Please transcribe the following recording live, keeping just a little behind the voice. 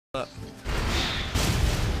up.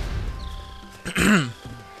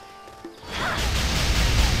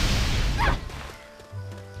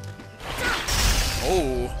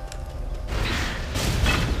 Oh.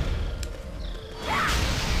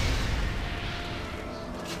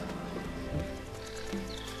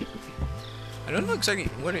 I don't know exactly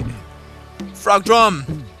what it... Frog drum!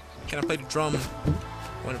 Can I play the drum?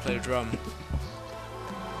 I want to play the drum.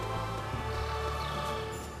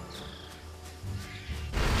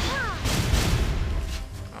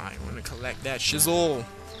 I want to collect that shizzle.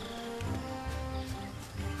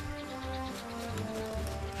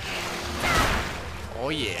 Oh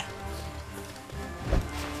yeah.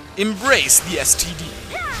 Embrace the STD.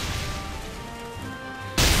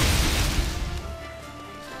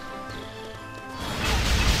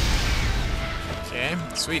 Okay,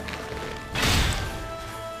 sweet.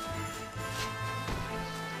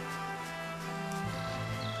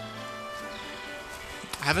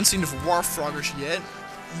 I haven't seen the War Froggers yet.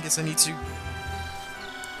 I guess I need to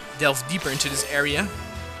delve deeper into this area.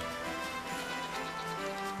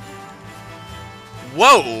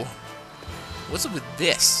 Whoa! What's up with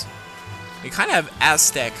this? They kind of have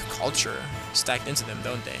Aztec culture stacked into them,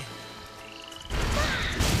 don't they?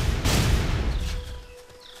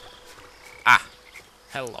 Ah.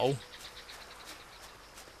 Hello.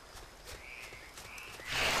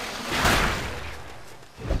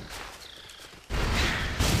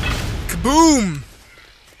 Kaboom!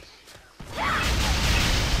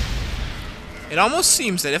 It almost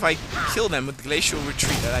seems that if I kill them with Glacial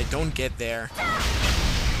Retreat that I don't get their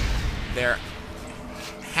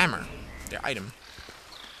hammer, their item.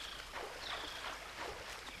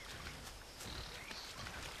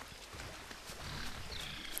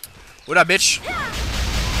 What up, bitch?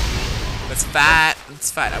 Let's fight. Let's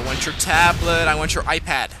fight. I want your tablet. I want your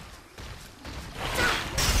iPad.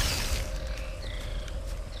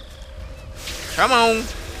 Come on.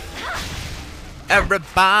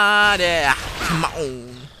 Everybody. Come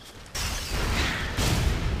on.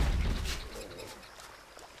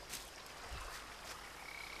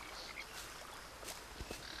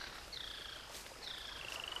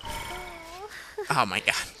 Oh my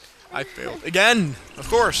god. I failed. Again! Of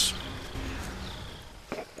course.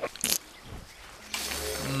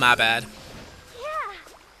 My bad.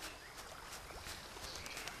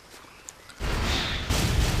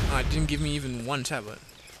 Oh, it didn't give me even one tablet.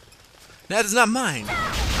 That is not mine.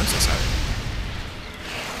 I'm so sorry.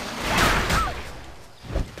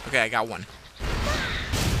 Okay, I got one.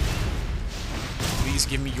 Please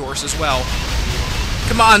give me yours as well.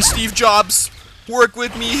 Come on, Steve Jobs. Work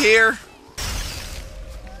with me here.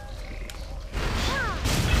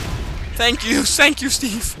 Thank you,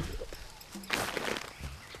 Steve.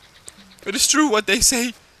 It is true what they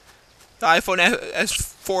say. The iPhone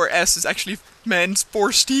S4S is actually meant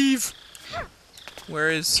for Steve.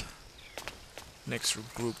 Where is next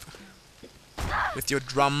group? With your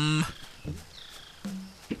drum.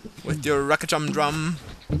 With your rockajum drum.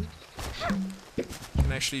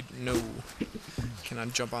 Can actually no.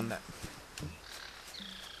 Cannot jump on that.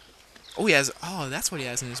 Oh, he has. Oh, that's what he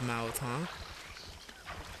has in his mouth, huh?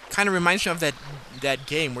 Kind of reminds me of that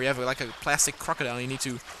game where you have like a plastic crocodile and you need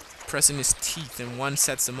to press in his teeth and one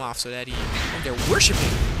sets them off so that he... Oh, they're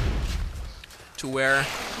worshipping! To where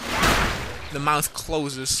the mouth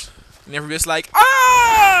closes and everybody's like,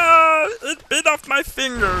 ah! It bit off my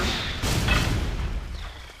finger!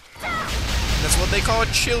 That's what they call a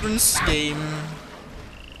children's game.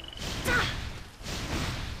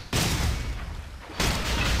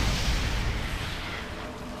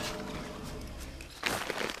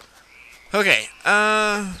 Okay,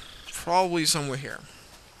 probably somewhere here.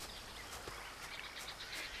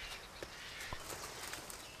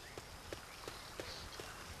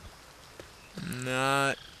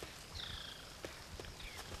 Not...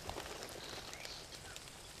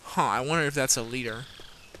 Huh, I wonder if that's a leader.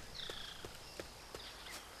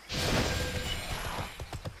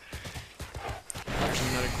 There's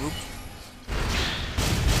another group.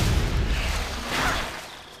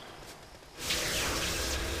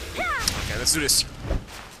 Okay, let's do this.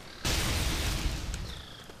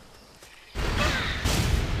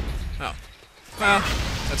 Oh. Well,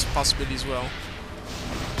 that's a possibility as well.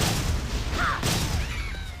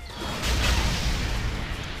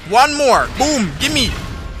 One more! Boom! Gimme!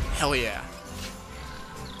 Hell yeah.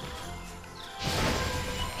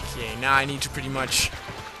 Okay, now I need to pretty much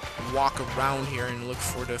walk around here and look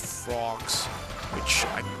for the frogs. Which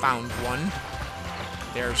I found one.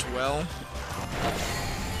 There as well.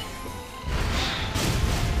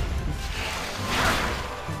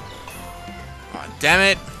 Aw, damn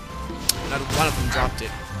it! Not one of them dropped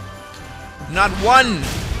it. Not one!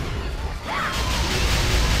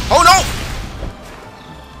 Oh no!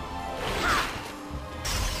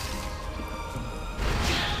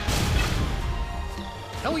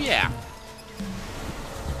 Hell yeah!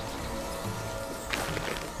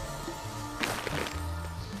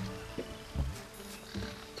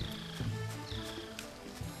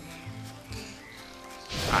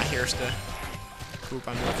 Ah, here's the poop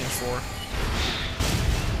I'm looking for.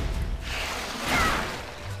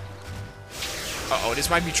 Uh-oh, this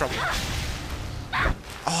might be trouble.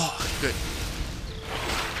 Oh, good.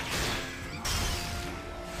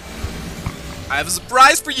 I have a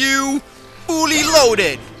surprise for you! Fully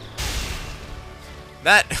loaded!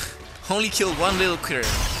 That only killed one little critter.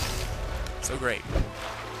 So great.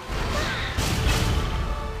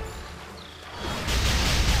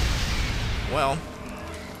 Well.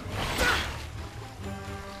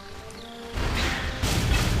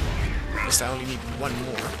 Guess I only need one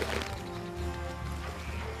more.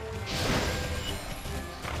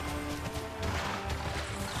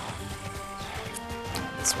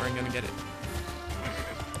 That's where I'm gonna get it.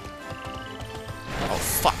 Oh,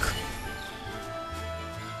 fuck.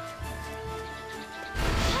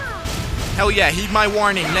 Hell yeah, heed my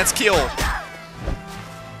warning. Let's kill. Can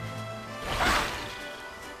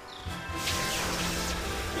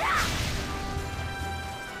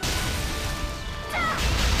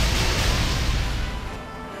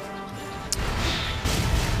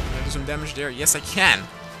I do some damage there? Yes, I can.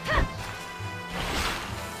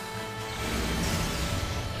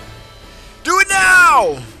 Do it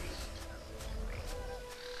now!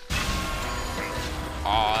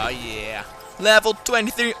 Oh yeah. Level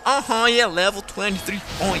 23. Uh-huh, yeah, level 23.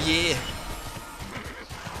 Oh yeah.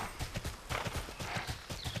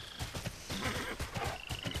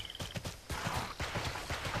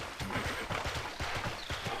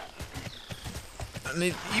 And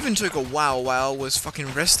it even took a while I was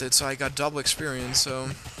fucking rested, so I got double experience, so...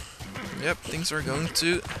 Yep, things are going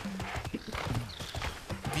to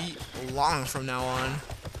be long from now on.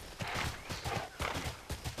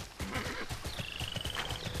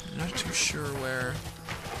 Not too sure where...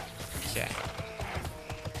 Okay.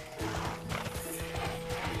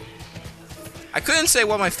 I couldn't say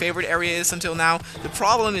what my favorite area is until now. The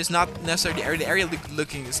problem is not necessarily the area. The area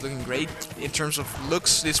is looking great. In terms of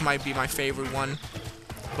looks, this might be my favorite one.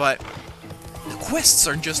 But the quests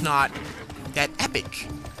are just not that epic.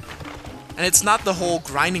 And it's not the whole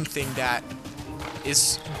grinding thing that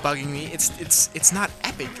is bugging me. It's not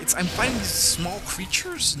epic. I'm finding these small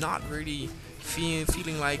creatures not really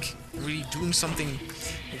feeling like really doing something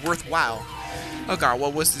worthwhile. Oh god,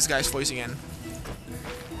 what was this guy's voice again?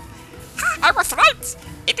 I was right!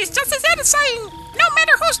 It is just as satisfying, no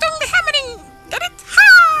matter who's doing the hammering! Get it?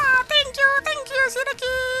 Ha! Thank you,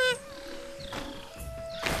 Ziraki!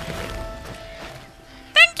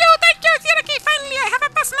 Thank you, Ziraki! Finally, I have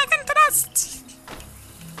a person I can trust!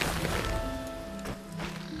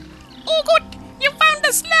 Oh, good! You found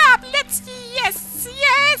the slab! Let's see,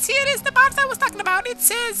 yes, here is the part I was talking about. It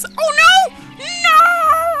says, oh no!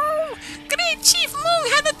 No! Great Chief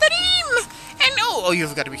Moon had a dream! And Oh,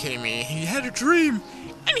 you've got to be kidding me. He had a dream.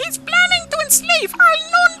 And he's planning to enslave all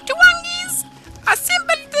known Tuangis. A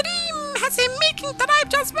simple dream has him making tribe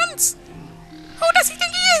just once. Who does he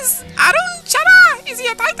think he is? Arun Chara? Is he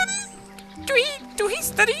a titan? Do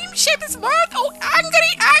his dream shape his world? Oh,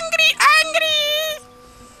 angry!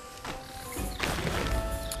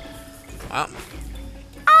 Well.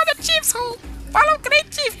 All the chiefs who follow Great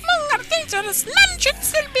Chief Mung are dangerous. None should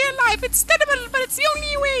still be alive. It's terrible, but it's the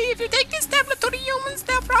only way. If you take this tablet to the humans,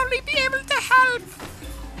 they'll probably be able to help.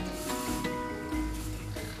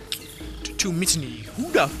 To Mittany.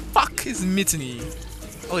 Who the fuck is Mittany?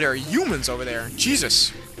 Oh, there are humans over there.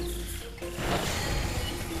 Jesus.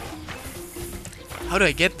 How do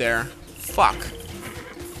I get there? Fuck.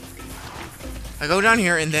 I go down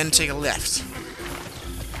here and then take a left.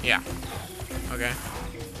 Yeah. Okay.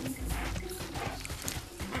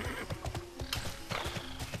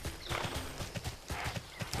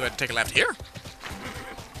 Do I take a left here?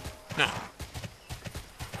 No.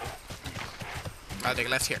 I'll take a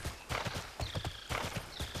left here.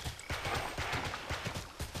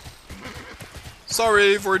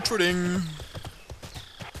 Sorry for intruding.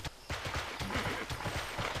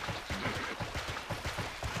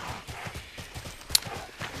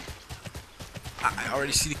 I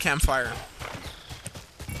already see the campfire.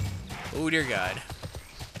 Oh dear God.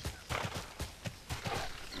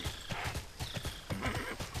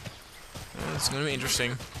 Well, it's gonna be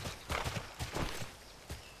interesting.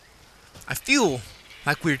 I feel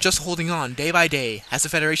Like we're just holding on day by day. Has the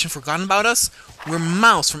Federation forgotten about us? We're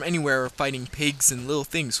mouse from anywhere fighting pigs and little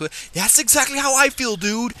things. So that's exactly how I feel,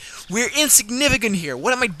 dude. We're insignificant here.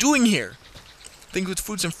 What am I doing here? Things with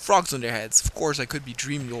fruits and frogs on their heads. Of course, I could be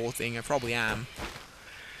dreaming the whole thing. I probably am.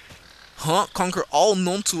 Huh? Conquer all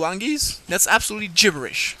non-Tuangis? That's absolutely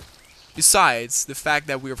gibberish. Besides, the fact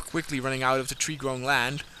that we are quickly running out of the tree-grown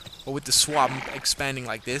land, or with the swamp expanding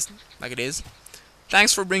like this, like it is.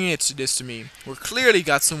 Thanks for bringing this to me. We're clearly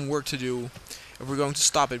got some work to do if we're going to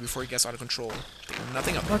stop it before it gets out of control. Think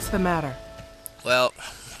nothing of it. What's the matter? Well,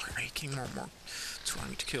 we're making more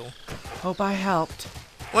Tuangi to kill. Hope I helped.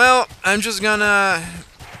 Well, I'm just gonna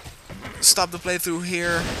stop the playthrough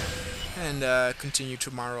here and continue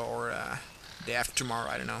tomorrow or day after tomorrow,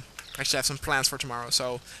 I don't know. I should have some plans for tomorrow,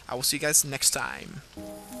 so I will see you guys next time.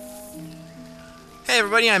 Hey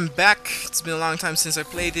everybody, I'm back. It's been a long time since I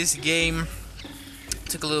played this game.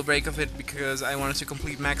 Took a little break of it because I wanted to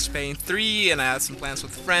complete Max Payne 3 and I had some plans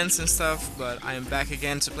with friends and stuff, but I am back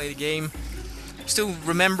again to play the game. Still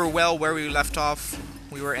remember well where we left off.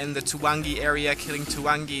 We were in the Tuangi area killing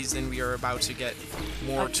Tuangis, and we are about to get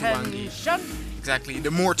more Tuangi. Exactly,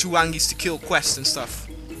 the more Tuangis to kill quest and stuff.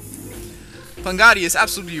 Pangadi is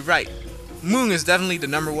absolutely right. Moong is definitely the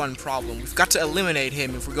 #1 problem. We've got to eliminate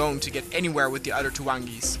him if we're going to get anywhere with the other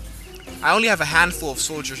Tuangis. I only have a handful of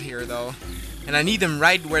soldiers here though, and I need them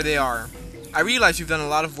right where they are. I realize you've done a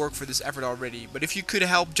lot of work for this effort already, but if you could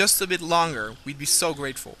help just a bit longer, we'd be so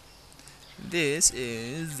grateful. This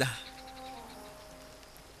is...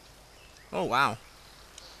 Oh, wow.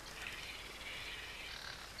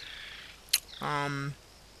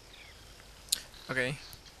 Okay.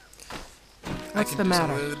 What's the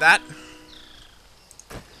matter? With that.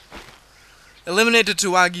 Eliminate the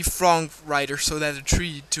Tuangi Frog Rider so that the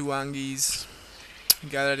 3 Tuangis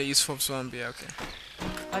gather the East from Swambia. Okay.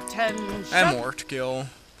 Attention. And more to kill.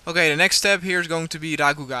 Okay, the next step here is going to be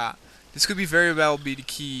Raguga. This could be very well be the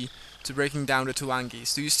key to breaking down the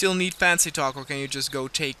Tuangis. Do you still need fancy talk, or can you just go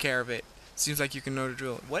take care of it? Seems like you can know the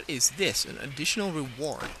drill. What is this? An additional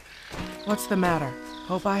reward? What's the matter?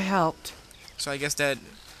 Hope I helped. So I guess that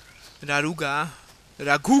Raguga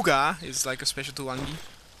is like a special Tuangi.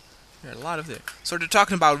 There are a lot of it. So they're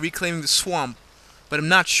talking about reclaiming the swamp, but I'm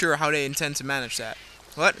not sure how they intend to manage that.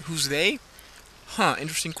 What? Who's they? Huh,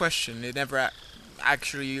 interesting question. It never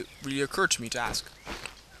actually really occurred to me to ask.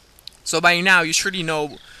 So by now, you surely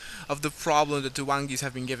know of the problem that the Tuangis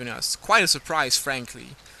have been giving us. Quite a surprise,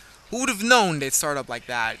 frankly. Who would have known they'd start up like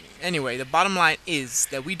that? Anyway, the bottom line is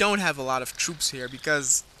that we don't have a lot of troops here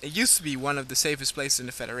because it used to be one of the safest places in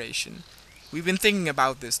the Federation. We've been thinking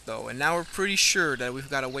about this though, and now we're pretty sure that we've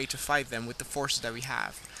got a way to fight them with the forces that we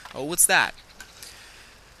have. Oh, what's that?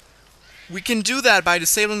 We can do that by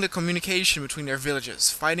disabling the communication between their villages.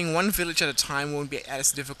 Fighting one village at a time won't be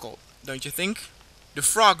as difficult, don't you think? The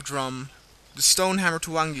frog drum the stone hammer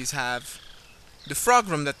Tuangis have, the frog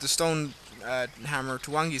drum that the stone hammer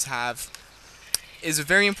Tuangis have, is a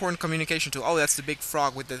very important communication tool. Oh, that's the big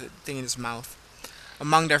frog with the thing in his mouth.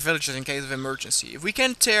 Among their villages in case of emergency. If we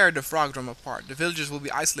can tear the frog drum apart, the villagers will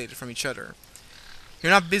be isolated from each other.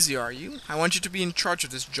 You're not busy, are you? I want you to be in charge of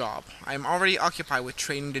this job. I am already occupied with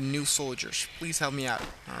training the new soldiers. Please help me out.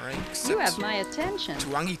 Alright? You have my attention.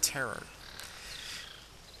 Tuangi Tera.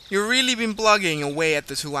 You've really been plugging away at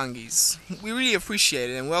the Tuangis. We really appreciate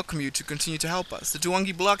it and welcome you to continue to help us. The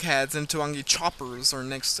Tuangi blockheads and Tuangi choppers are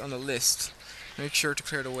next on the list. Make sure to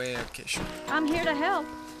clear the way. Okay, sure. I'm here to help.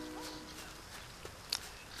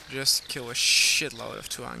 Just kill a shitload of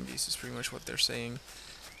Tuangis is pretty much what they're saying.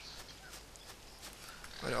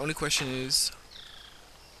 But the only question is,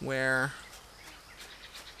 where...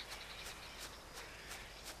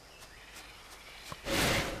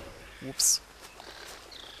 Whoops.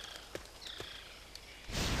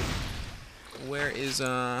 Where is,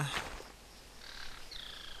 I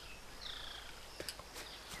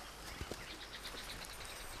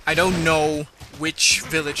don't know which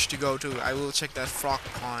village to go to. I will check that frog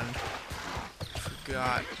pond.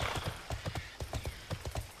 Forgot.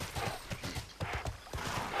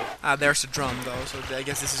 Ah, there's the drum though, so I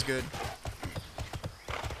guess this is good.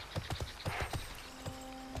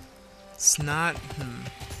 It's not...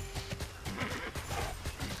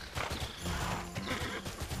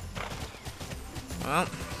 Well...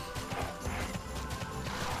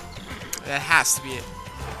 that has to be it.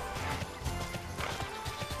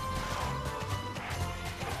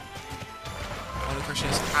 The only question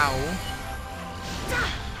is how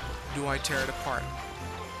do I tear it apart?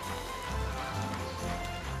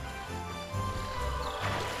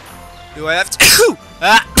 Do I have to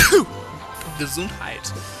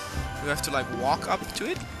Gesundheit. Do I have to like walk up to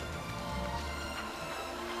it?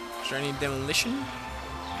 there any demolition?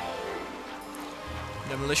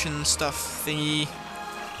 Demolition stuff thingy.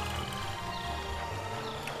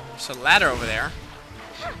 There's a ladder over there.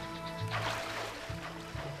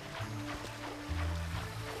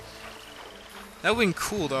 That would be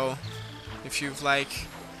cool though, if you've like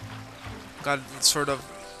got sort of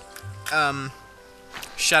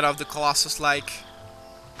Shadow of the Colossus like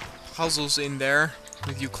puzzles in there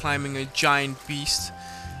with you climbing a giant beast.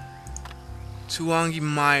 Tuangi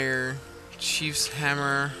Mire, Chief's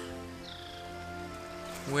Hammer.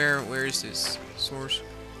 Where is this? Source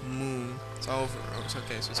Moon. It's all over. Oh, it's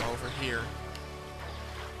okay, so it's all over here.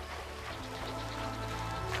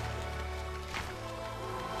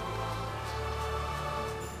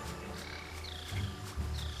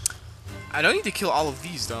 I don't need to kill all of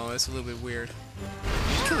these though, that's a little bit weird.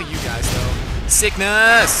 I'm killing you guys though.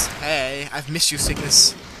 Sickness! Hey, I've missed you,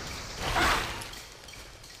 Sickness.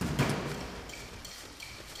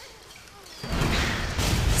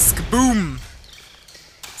 Skaboom!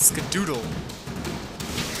 Skadoodle.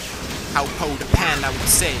 How po the pan, I would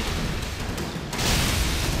say.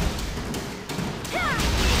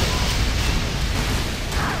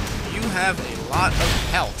 You have a lot of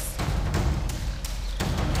health.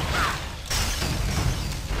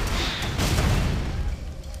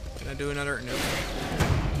 Can I do another? No.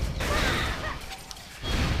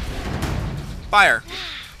 Fire!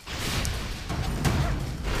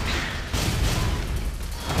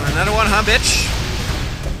 Another one, huh, bitch?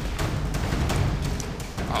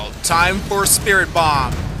 Oh, time for Spirit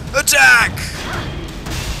Bomb! Attack!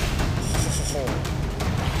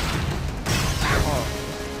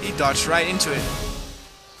 Oh, he dodged right into it.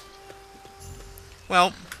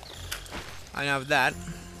 Well, I now have that.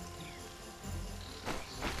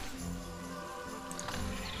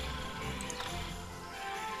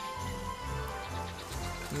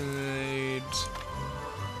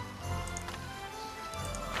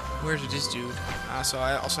 Where's this dude? So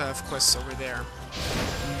I also have quests over there.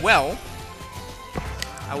 Well,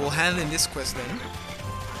 I will hand in this quest then,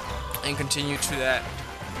 and continue to that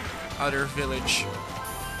other village.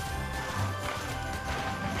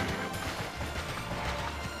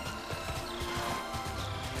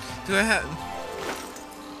 Do I have...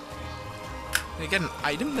 Can I get an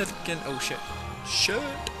item that can... Oh shit. Shit.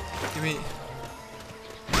 Give me...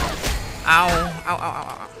 Ow. Ow, ow, ow,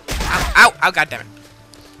 ow. Ow, ow, ow, goddammit.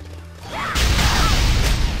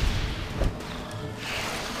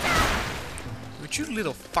 Would you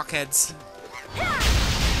little fuckheads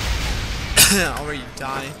already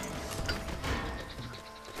die?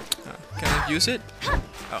 Can I use it?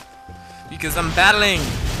 Oh. Because I'm battling!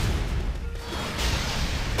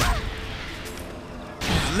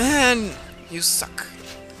 Man, you suck.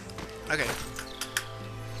 Okay.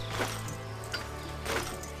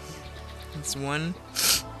 That's one.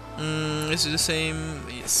 Is it the same?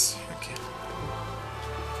 Yes. Okay.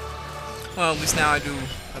 Well, at least now I do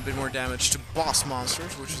a bit more damage to boss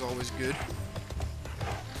monsters, which is always good.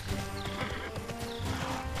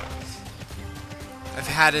 I've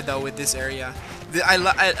had it though with this area.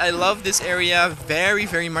 I love this area very,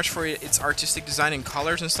 very much for its artistic design and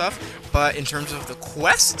colors and stuff, but in terms of the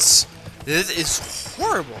quests, this is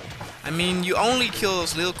horrible. I mean, you only kill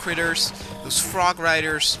those little critters, those frog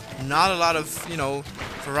riders, not a lot of, you know,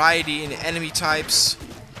 variety in the enemy types.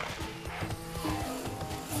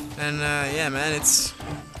 And yeah, man, it's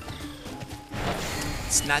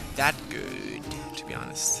not that good, to be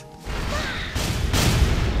honest.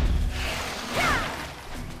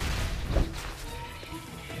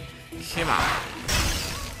 Come on.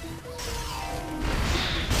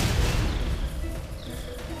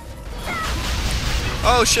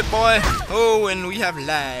 Oh shit, boy! Oh, and we have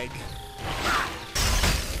lag.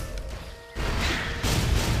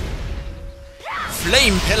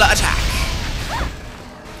 Flame pillar attack.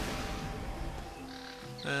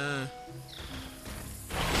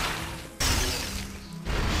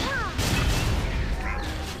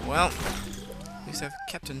 Well, at least I have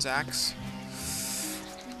Captain's Axe.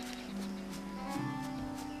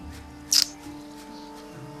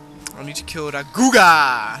 I need to kill that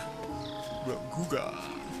Guga! Guga.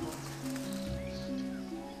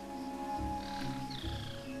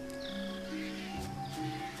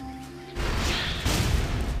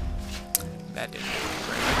 That didn't work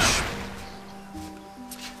very much.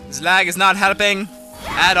 This lag is not helping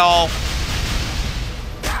at all.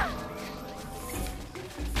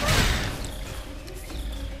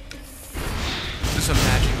 Do some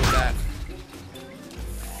magic with that.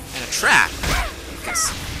 And a trap.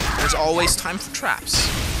 Because there's always time for traps.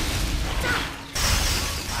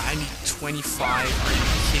 I need 25. Are you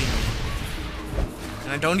kidding me?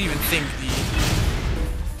 And I don't even think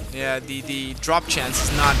Yeah, the drop chance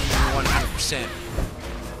is not even 100%.